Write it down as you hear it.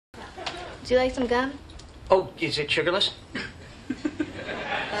Would you like some gum? Oh, is it sugarless?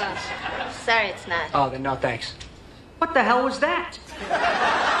 Oh, sorry, it's not. Oh, then no thanks. What the hell was that?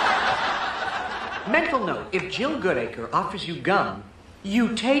 Mental note, if Jill Goodacre offers you gum,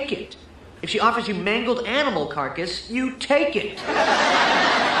 you take it. If she offers you mangled animal carcass, you take it.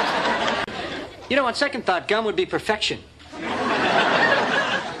 You know, on second thought, gum would be perfection.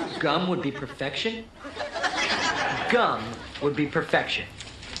 Gum would be perfection? Gum would be perfection.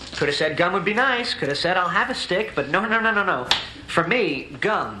 Could have said gum would be nice. Could have said I'll have a stick. But no. For me,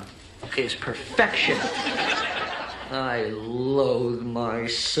 gum is perfection. I loathe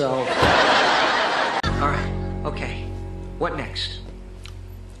myself. All right, okay. What next?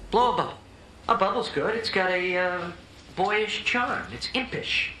 Blow a bubble. A bubble's good. It's got a boyish charm. It's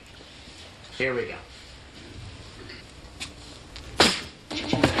impish. Here we go.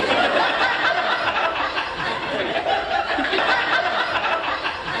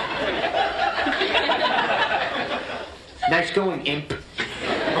 Nice going, imp.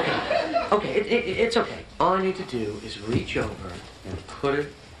 Okay, it's okay. All I need to do is reach over and put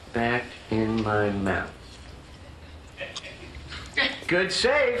it back in my mouth. Good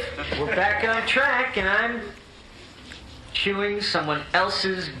save. We're back on track, and I'm chewing someone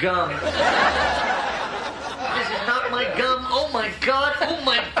else's gum. This is not my gum. Oh my God. Oh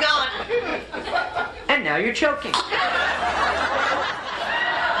my God. And now you're choking. Are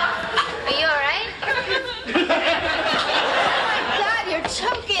you all right? Oh my God, you're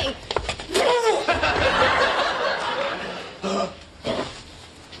choking.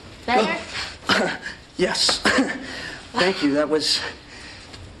 Better? Yes. Thank you. That was...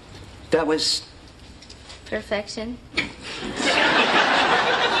 Perfection.